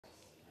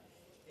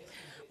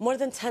More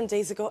than 10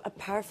 days ago, a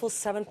powerful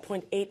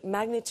 7.8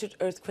 magnitude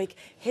earthquake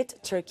hit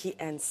Turkey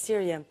and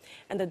Syria,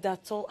 and the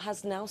death toll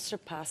has now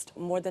surpassed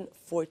more than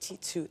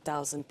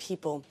 42,000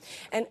 people.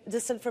 And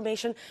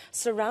disinformation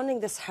surrounding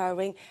this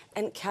harrowing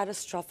and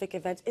catastrophic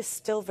event is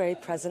still very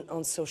present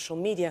on social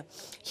media.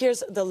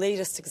 Here's the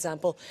latest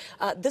example.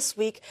 This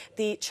week,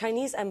 the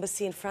Chinese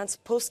embassy in France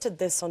posted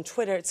this on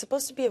Twitter. It's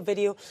supposed to be a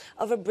video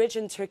of a bridge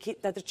in Turkey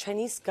that the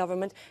Chinese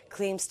government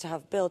claims to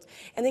have built.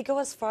 And they go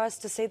as far as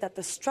to say that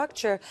the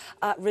structure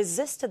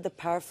resisted the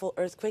powerful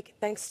earthquake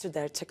thanks to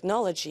their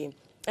technology.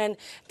 And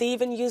they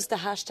even used the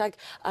hashtag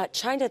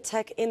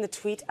ChinaTech in the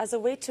tweet as a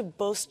way to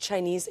boast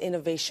Chinese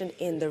innovation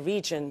in the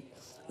region.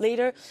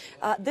 Later,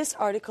 this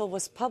article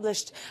was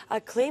published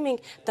claiming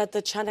that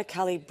the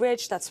Çanakkale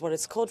Bridge, that's what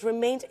it's called,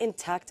 remained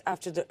intact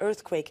after the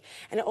earthquake.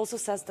 And it also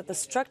says that the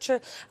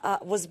structure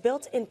was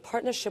built in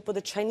partnership with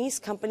a Chinese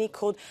company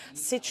called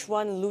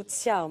Sichuan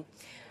Luqiao.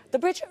 The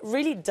bridge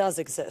really does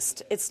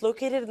exist. It's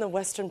located in the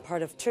western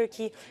part of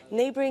Turkey,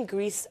 neighboring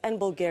Greece and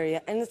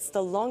Bulgaria, and it's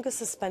the longest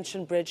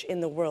suspension bridge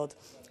in the world.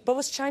 But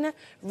was China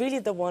really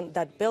the one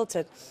that built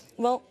it?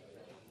 Well,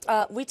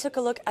 we took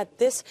a look at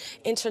this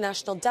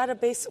international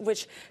database,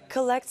 which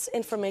collects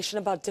information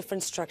about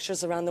different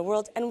structures around the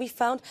world, and we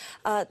found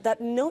that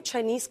no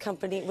Chinese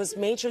company was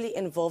majorly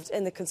involved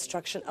in the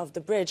construction of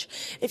the bridge.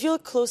 If you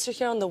look closer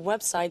here on the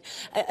website,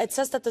 it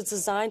says that the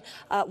design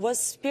was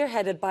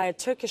spearheaded by a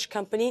Turkish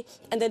company,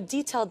 and the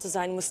detailed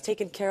design was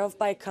taken care of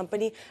by a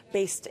company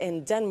based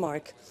in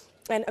Denmark.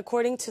 And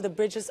according to the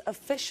bridge's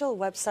official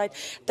website,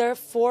 there are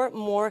 4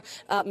 more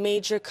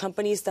major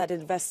companies that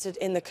invested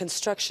in the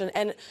construction,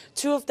 and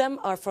 2 of them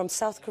are from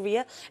South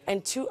Korea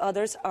and 2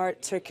 others are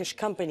Turkish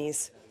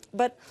companies.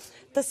 But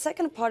the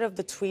second part of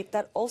the tweet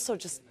that also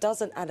just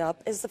doesn't add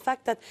up is the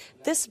fact that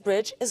this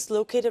bridge is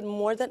located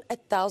more than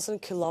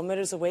 1,000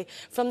 kilometers away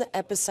from the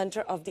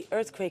epicenter of the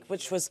earthquake,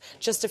 which was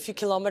just a few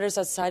kilometers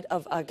outside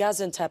of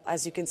Gaziantep,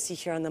 as you can see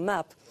here on the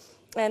map.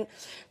 And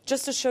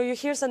just to show you,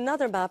 here's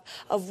another map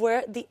of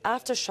where the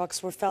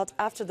aftershocks were felt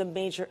after the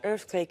major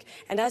earthquake.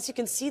 And as you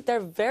can see, they're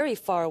very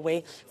far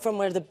away from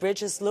where the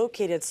bridge is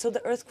located, so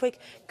the earthquake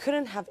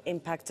couldn't have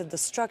impacted the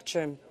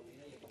structure.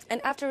 And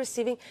after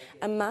receiving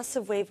a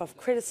massive wave of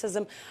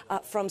criticism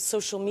from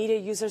social media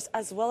users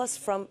as well as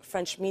from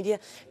French media,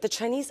 the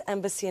Chinese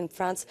embassy in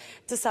France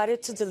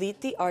decided to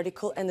delete the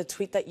article and the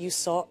tweet that you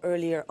saw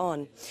earlier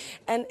on.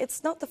 And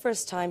it's not the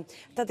first time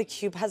that the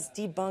Cube has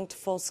debunked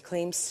false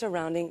claims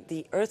surrounding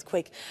the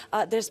earthquake.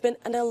 There's been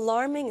an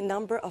alarming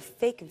number of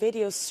fake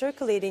videos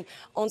circulating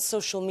on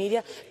social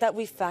media that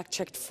we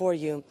fact-checked for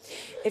you.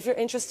 If you're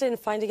interested in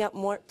finding out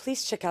more,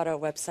 please check out our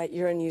website,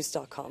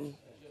 euronews.com.